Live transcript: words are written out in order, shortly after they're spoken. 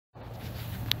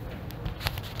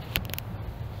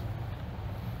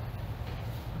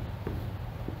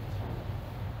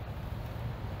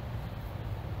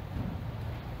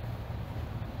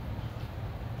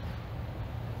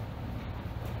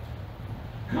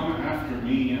come after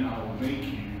me, and I will make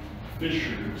you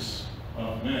fishers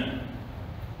of men.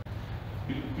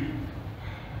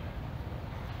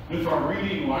 With our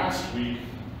reading last week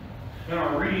and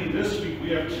our reading this week, we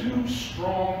have two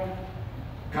strong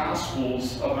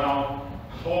gospels about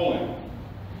calling.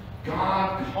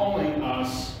 God calling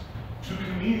us to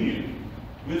communion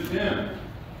with Him.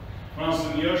 When I was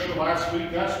in Yeshua last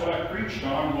week, that's what I preached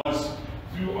on, was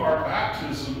through our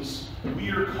baptisms,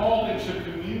 we are called into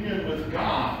communion with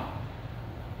God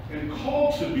and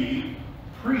called to be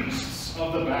priests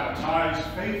of the baptized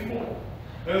faithful.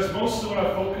 That is most of what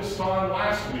I focused on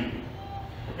last week,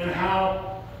 and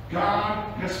how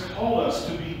God has called us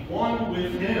to be one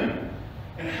with Him.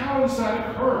 And how does that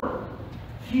occur?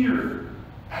 Here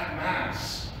at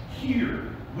Mass, here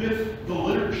with the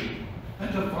liturgy, the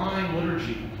divine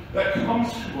liturgy that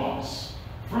comes to us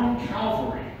from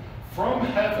Calvary, from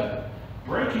heaven,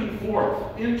 breaking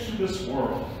forth into this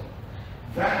world.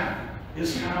 That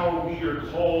is how we are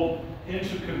called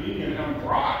into communion and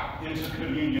brought into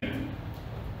communion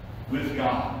with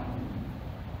God.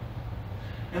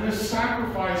 And this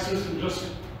sacrifice isn't just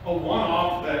a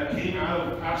one-off that came out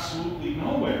of absolutely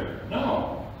nowhere.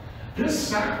 No. This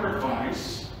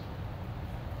sacrifice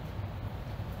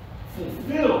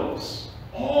fulfills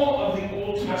all of the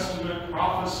Old Testament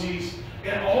prophecies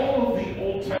and all of the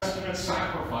Old Testament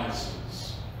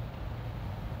sacrifices.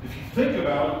 If you think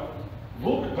about it,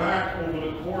 look back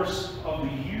over the course of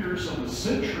the years, of the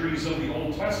centuries of the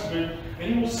Old Testament,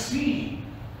 and you will see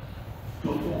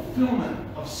the fulfillment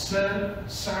of said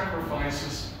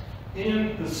sacrifices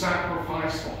in the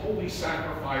sacrifice, the holy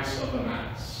sacrifice of the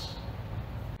Mass.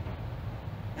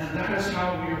 And that is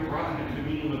how we are brought into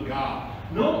communion with God.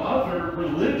 No other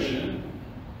religion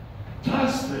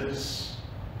does this.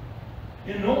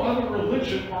 In no other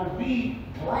religion are we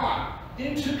brought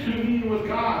into communion with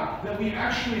God, that we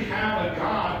actually have a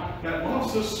God that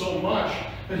loves us so much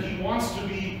that He wants to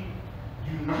be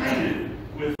united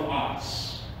with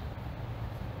us.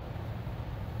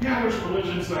 Yeah, there's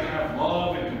religions that have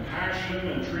love and compassion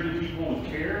and treating people with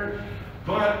care,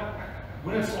 but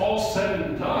when it's all said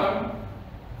and done,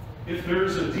 if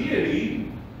there's a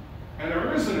deity and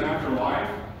there is an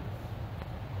afterlife,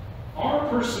 our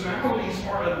personalities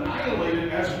are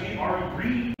annihilated as we are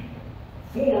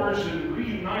reforged and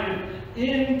reunited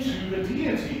into the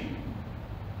deity.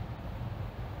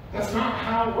 That's not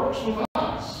how it works with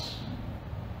us.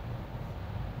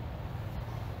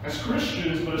 As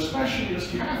Christians, but especially as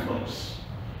Catholics,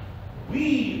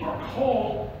 we are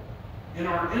called in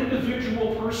our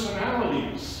individual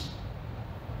personalities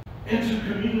into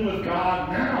communion with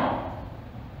God now.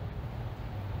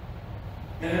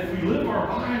 And if we live our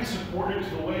lives according to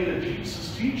the way that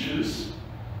Jesus teaches,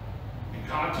 and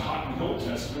God taught in the Old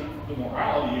Testament, the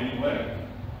morality anyway,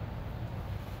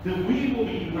 then we will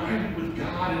be united with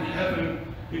God in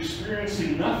heaven,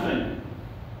 experiencing nothing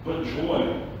but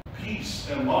joy, peace,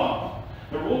 and love.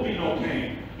 There will be no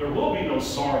pain. There will be no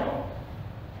sorrow.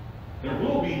 There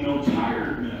will be no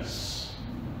tiredness.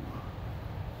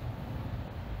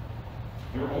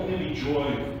 There will only be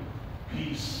joy,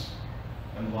 peace,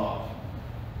 and love.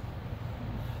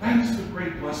 That is the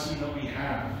great blessing that we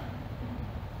have.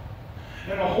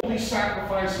 And the holy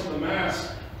sacrifice of the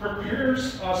Mass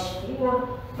prepares us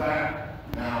for that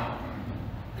now.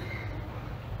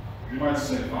 You might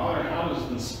say, Father, how does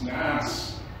this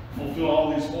Mass fulfill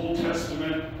all these Old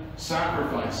Testament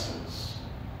sacrifices?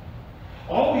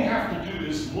 All we have to do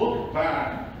is look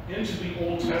back into the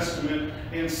Old Testament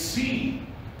and see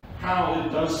how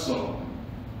it does so.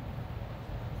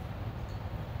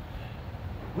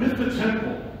 With the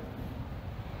temple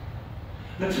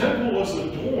was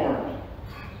adorned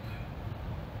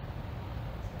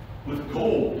with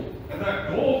gold, and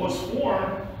that gold was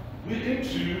formed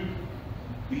into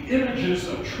the images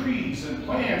of trees and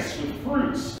plants with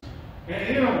fruits and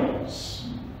animals,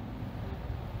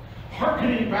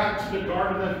 hearkening back to the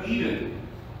Garden of Eden.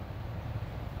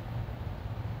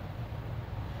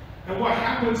 And what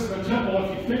happens in the temple,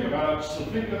 if you think about it, so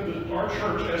think of our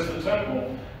church as the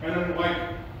temple, and then like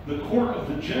the court of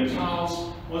the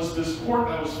Gentiles was this court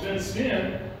that was fenced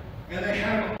in, and they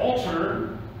had an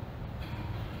altar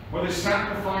where they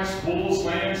sacrificed bulls,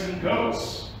 lambs, and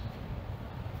goats.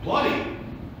 Bloody.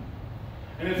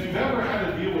 And if you've ever had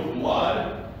to deal with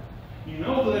blood, you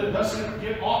know that it doesn't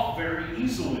get off very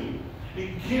easily.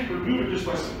 You can't remove it just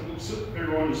by sitting there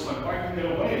going, just like wiping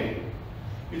it away.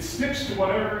 It sticks to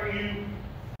whatever you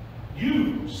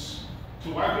use to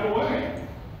wipe it away.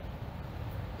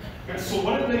 And so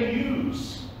what did they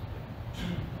use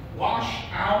to wash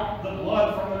out the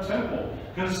blood from the temple?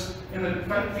 Because in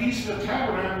the Feast of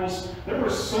Tabernacles, there were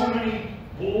so many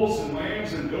bulls and lambs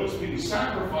lambs and goats being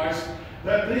sacrificed,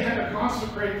 that they had to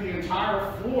consecrate the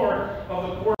entire floor of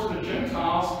the courts of the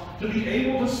Gentiles to be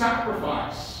able to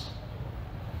sacrifice.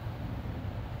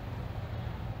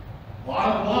 A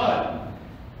lot of blood.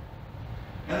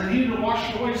 And they needed to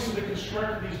wash it away, so they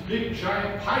constructed these big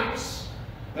giant pipes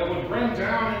that would run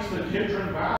down into the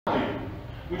Kidron Valley,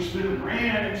 which then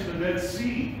ran into the Dead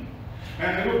Sea.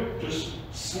 And they would just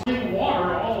sling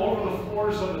water all over the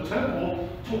floors of the temple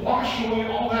to wash away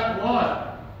all that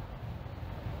blood.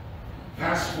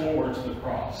 Fast forward to the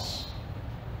cross.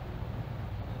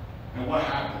 And what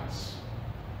happens?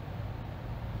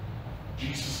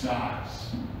 Jesus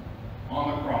dies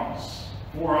on the cross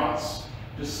for us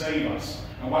to save us.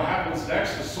 And what happens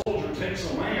next? The soldier takes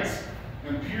a lance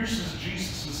and pierces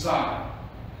Jesus' side.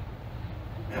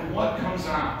 And what comes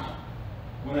out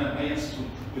when that lance is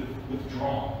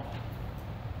withdrawn?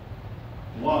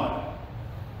 Blood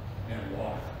and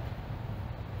water.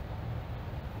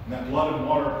 And that blood and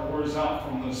water pours out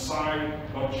from the side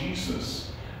of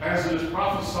Jesus, as it is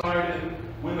prophesied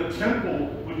when the temple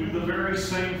would do the very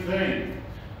same thing.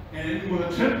 And when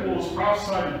the temple was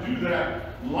prophesied to do that,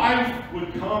 life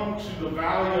would come to the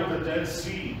valley of the Dead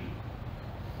Sea.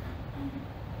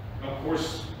 Of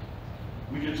course,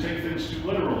 we can take things too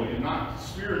literally and not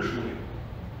spiritually.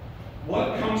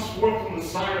 What comes forth from the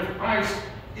side of Christ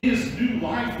is new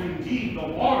life indeed. The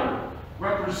water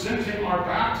representing our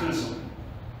baptism.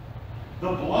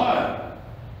 The blood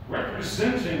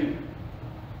representing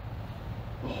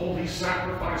the holy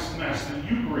sacrifice mass, the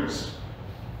Eucharist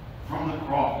from the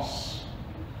cross.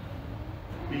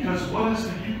 Because what is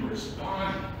the Eucharist?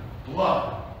 Body,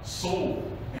 blood, soul,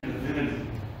 and divinity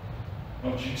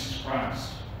of Jesus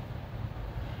Christ.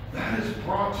 That is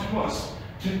brought to us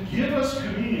to give us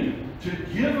communion, to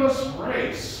give us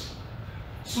grace,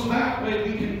 so that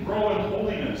way we can grow in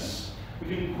holiness. We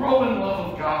can grow in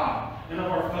love of God and of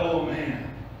our fellow man.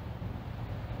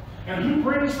 And who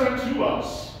brings that to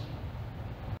us?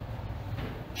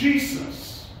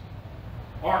 Jesus,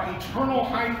 our eternal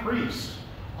high priest.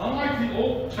 Unlike the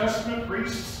Old Testament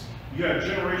priests, you had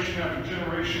generation after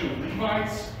generation of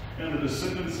Levites and the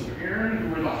descendants of Aaron who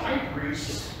were the high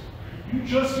priests. You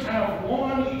just have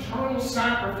one eternal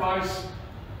sacrifice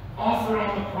offered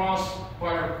on the cross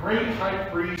by our great high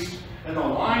priest and the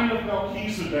line of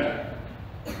Melchizedek.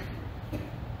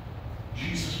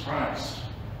 Jesus Christ.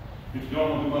 If you don't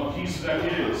know who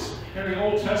Melchizedek is, in the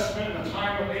Old Testament, in the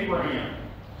time of Abraham,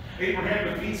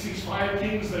 Abraham defeats these 5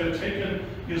 kings that had taken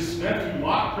his nephew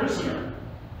Lot prisoner.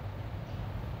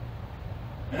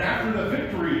 And after the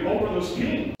victory over those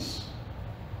kings,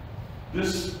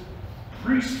 this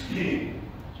priest king,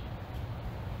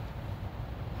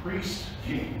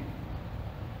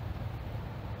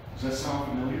 does that sound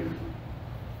familiar?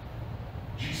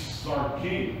 Jesus is our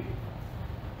king.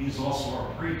 He's also our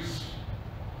priest.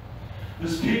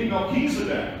 This king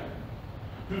Melchizedek,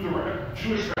 who the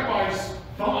Jewish rabbis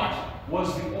thought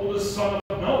was the oldest son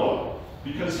of Noah,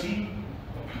 because he,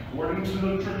 according to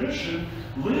the tradition,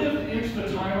 lived into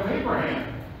the time of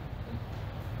Abraham.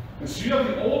 And so you have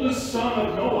the oldest son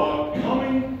of Noah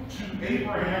coming to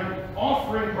Abraham,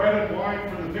 offering bread and wine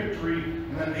for the victory,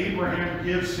 and then Abraham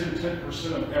gives him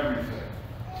 10% of everything.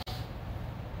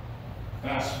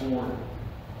 Fast forward.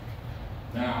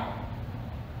 Now,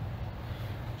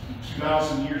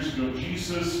 2,000 years ago,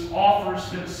 Jesus offers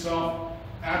himself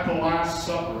at the Last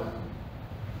Supper.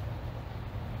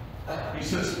 He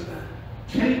says,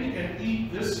 "Take and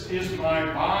eat, this is my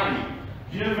body,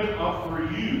 given up for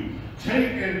you.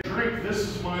 Take and drink, this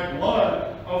is my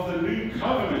blood of the new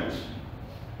covenant.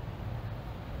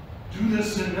 Do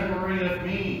this in memory of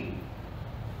me."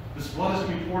 This blood is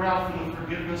to be poured out for the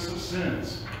forgiveness of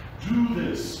sins. Do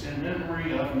this in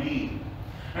memory of me.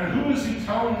 And who is he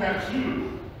telling that to?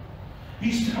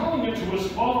 He's telling it to his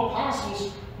 12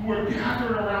 apostles who were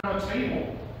gathered around the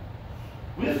table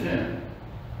with him.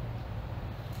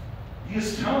 He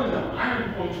is telling them, I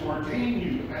am going to ordain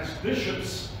you as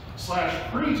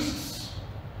bishops/priests.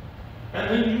 And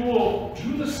then you will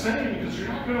do the same, because you're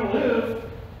not going to live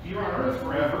here on earth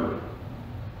forever.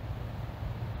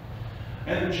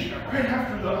 And right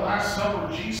after the Last Supper,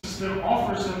 Jesus then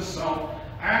offers himself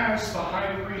as the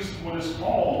high priest, what is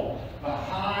called the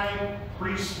high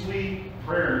priestly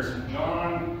prayers in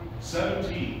John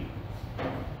 17.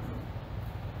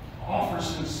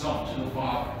 Offers himself to the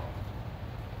Father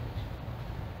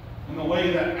in the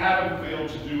way that Adam failed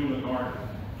to do in the garden.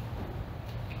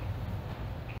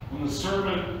 When the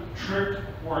serpent tricked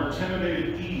or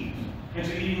intimidated Eve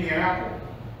into eating the apple,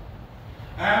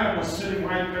 Adam was sitting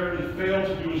right there and he failed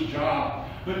to do his job.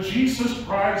 But Jesus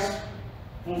Christ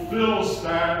fulfills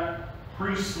that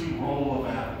priestly role of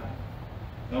Adam.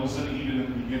 that was in Eden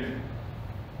in the beginning.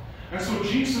 And so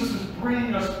Jesus is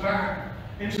bringing us back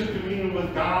into communion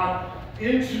with God,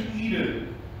 into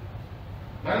Eden.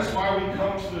 That is why we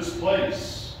come to this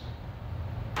place.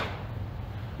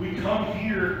 We come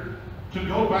here to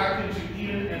go back into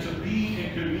Eden and to be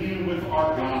in communion with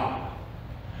our God.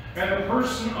 And the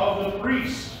person of the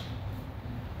priest,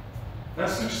 that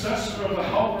successor of the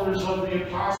helpers of the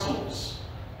apostles,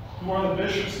 who are the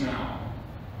bishops now.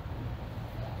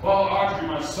 Father Audrey,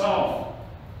 myself,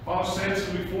 Father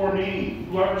Samson before me,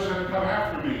 whoever's going to come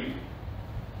after me.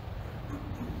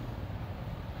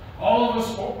 All of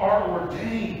us are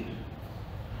ordained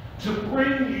to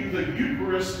bring you the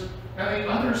Eucharist and the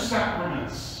other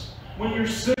sacraments. When you're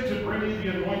sick, to bring you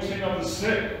the anointing of the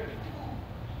sick.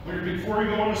 Before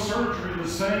you go into surgery, the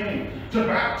same. To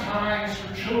baptize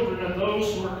your children and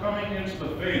those who are coming into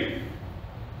the faith.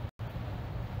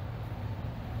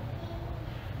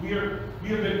 We have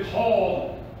been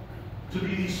called to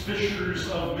be these fishers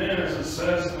of men, as it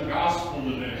says in the gospel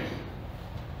today.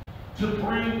 To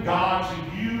bring God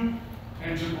to you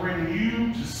and to bring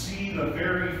you to see the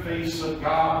very face of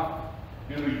God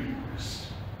in the Eucharist.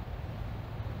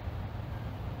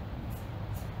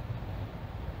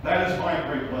 That is my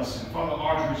great blessing. Father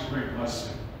Audrey's great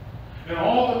blessing. And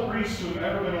all the priests who have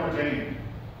ever been ordained,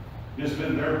 it has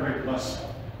been their great blessing.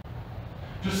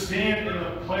 To stand in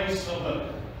the place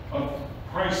of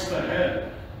Christ the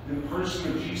head, in the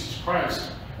person of Jesus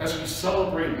Christ, as we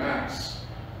celebrate Mass.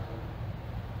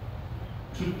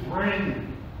 To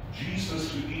bring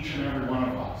Jesus to each and every one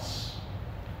of us.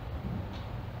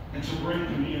 And to bring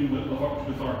communion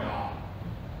with our God.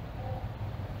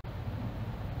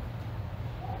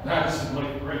 That is the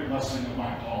great blessing of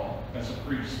my calling as a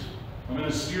priest, a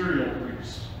ministerial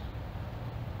priest.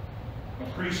 A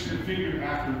priest configured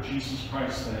after Jesus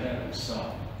Christ, the head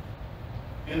himself,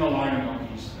 in the line of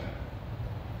Melchizedek.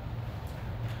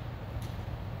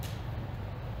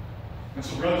 And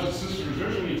so, brothers and sisters,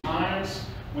 there's going to be times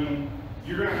when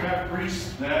you're going to have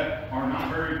priests that are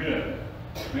not very good.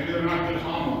 Maybe they're not good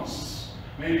homilists.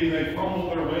 Maybe they fumble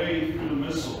their way through the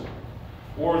missal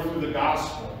or through the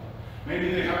gospel.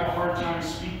 Maybe they have a hard time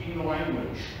speaking the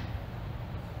language.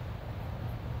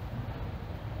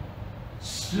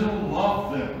 Still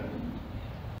love them.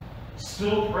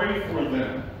 Still pray for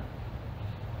them.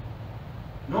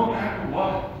 No matter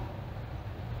what.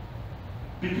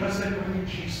 Because they bring you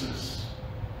Jesus.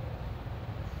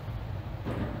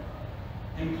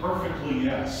 Imperfectly,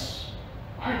 yes.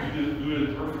 I do it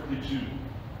imperfectly too.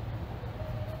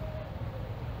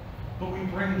 But we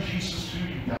bring Jesus to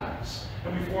you guys.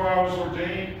 And before I was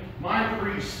ordained, my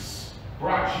priests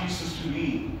brought Jesus to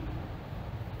me.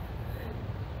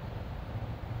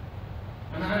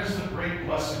 And that is the great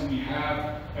blessing we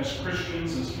have as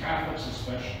Christians, as Catholics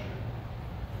especially,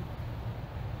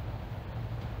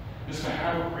 is to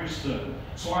have a priesthood.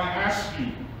 So I ask you,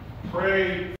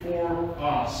 pray for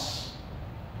us.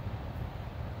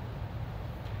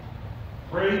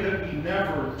 Pray that we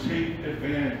never take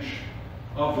advantage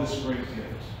of this great gift.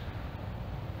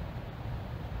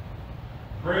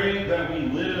 Pray that we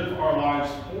live our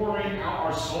lives pouring out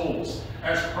our souls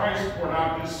as Christ poured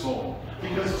out his soul.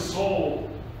 Because the soul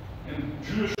in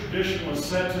Jewish tradition was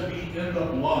said to be in the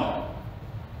blood.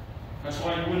 That's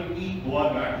why you wouldn't eat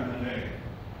blood back in the day.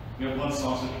 We have blood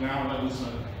sausage now. That was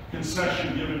a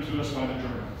concession given to us by the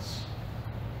Germans.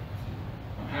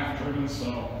 I'm half German,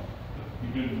 so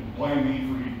you can blame me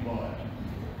for eating blood.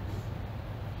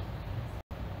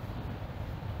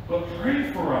 But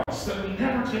pray for us that we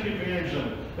never take advantage of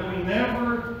it, that we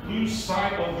never lose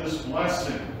sight of this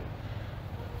blessing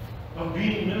of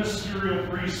being ministerial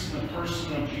priests in the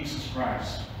person of Jesus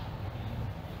Christ.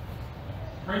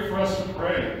 Pray for us to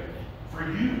pray for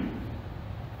you,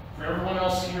 for everyone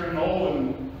else here in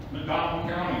Nolan, McDonald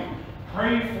County.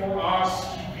 Pray for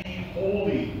us to be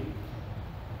holy,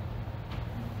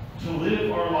 to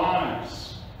live our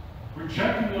lives,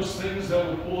 rejecting those things that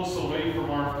would pull us away from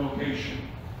our vocation.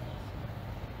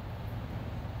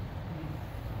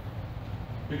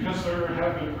 Because there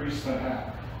have been priests that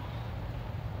have.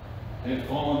 They have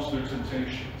fallen to their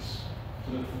temptations,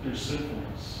 to their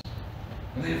sinfulness.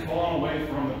 And they have fallen away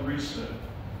from the priesthood.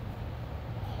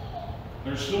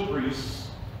 They're still priests,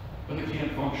 but they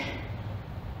can't function.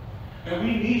 And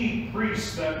we need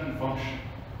priests that can function.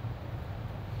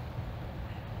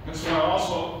 And so I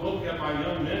also look at my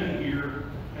young men here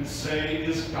and say,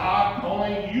 is God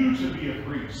calling you to be a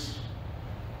priest?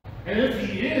 And if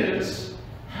he is,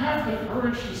 have the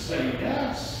courage to say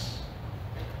yes.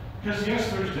 Because yes,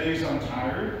 there's days I'm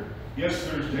tired. Yes,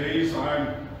 there's days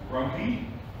I'm grumpy.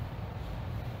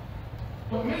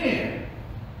 But man,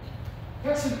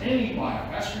 That's in any life.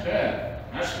 Ask your dad.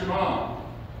 Ask your mom.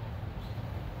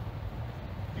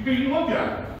 You look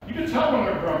at them. You can tell when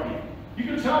they're grumpy. You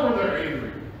can tell when they're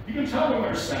angry. You can tell when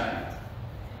they're sad.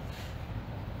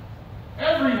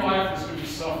 Every life is going to be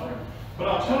suffering. But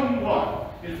I'll tell you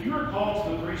what, if you are called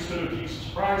to the priesthood of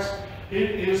Jesus Christ,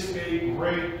 it is a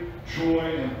great joy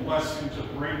and blessing to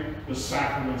bring the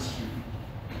sacraments to you.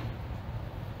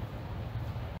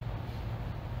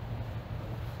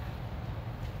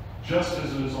 Just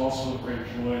as it is also a great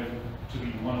joy to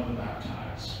be one of the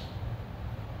baptized.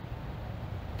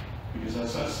 Because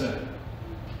as I said,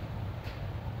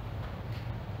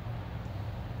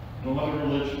 no other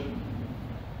religion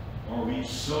are we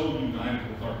so united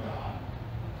with our God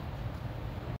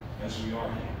as we are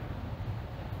here.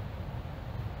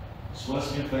 So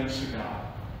let's give thanks to God.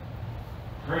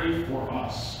 Pray for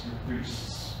us, your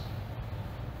priests.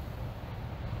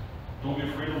 Don't be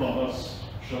afraid to love us.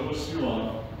 Show us your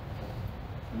love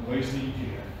in ways that you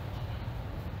can.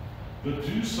 But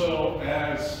do so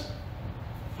as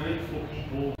thankful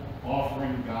people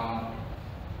offering God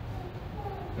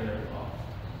their love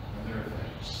and their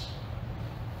thanks.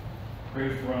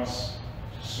 Pray for us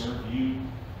to serve you to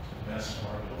the best of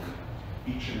our ability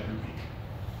each and every week.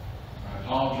 I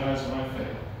apologize when I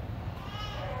fail.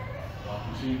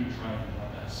 I'll continue to try and do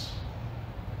my best.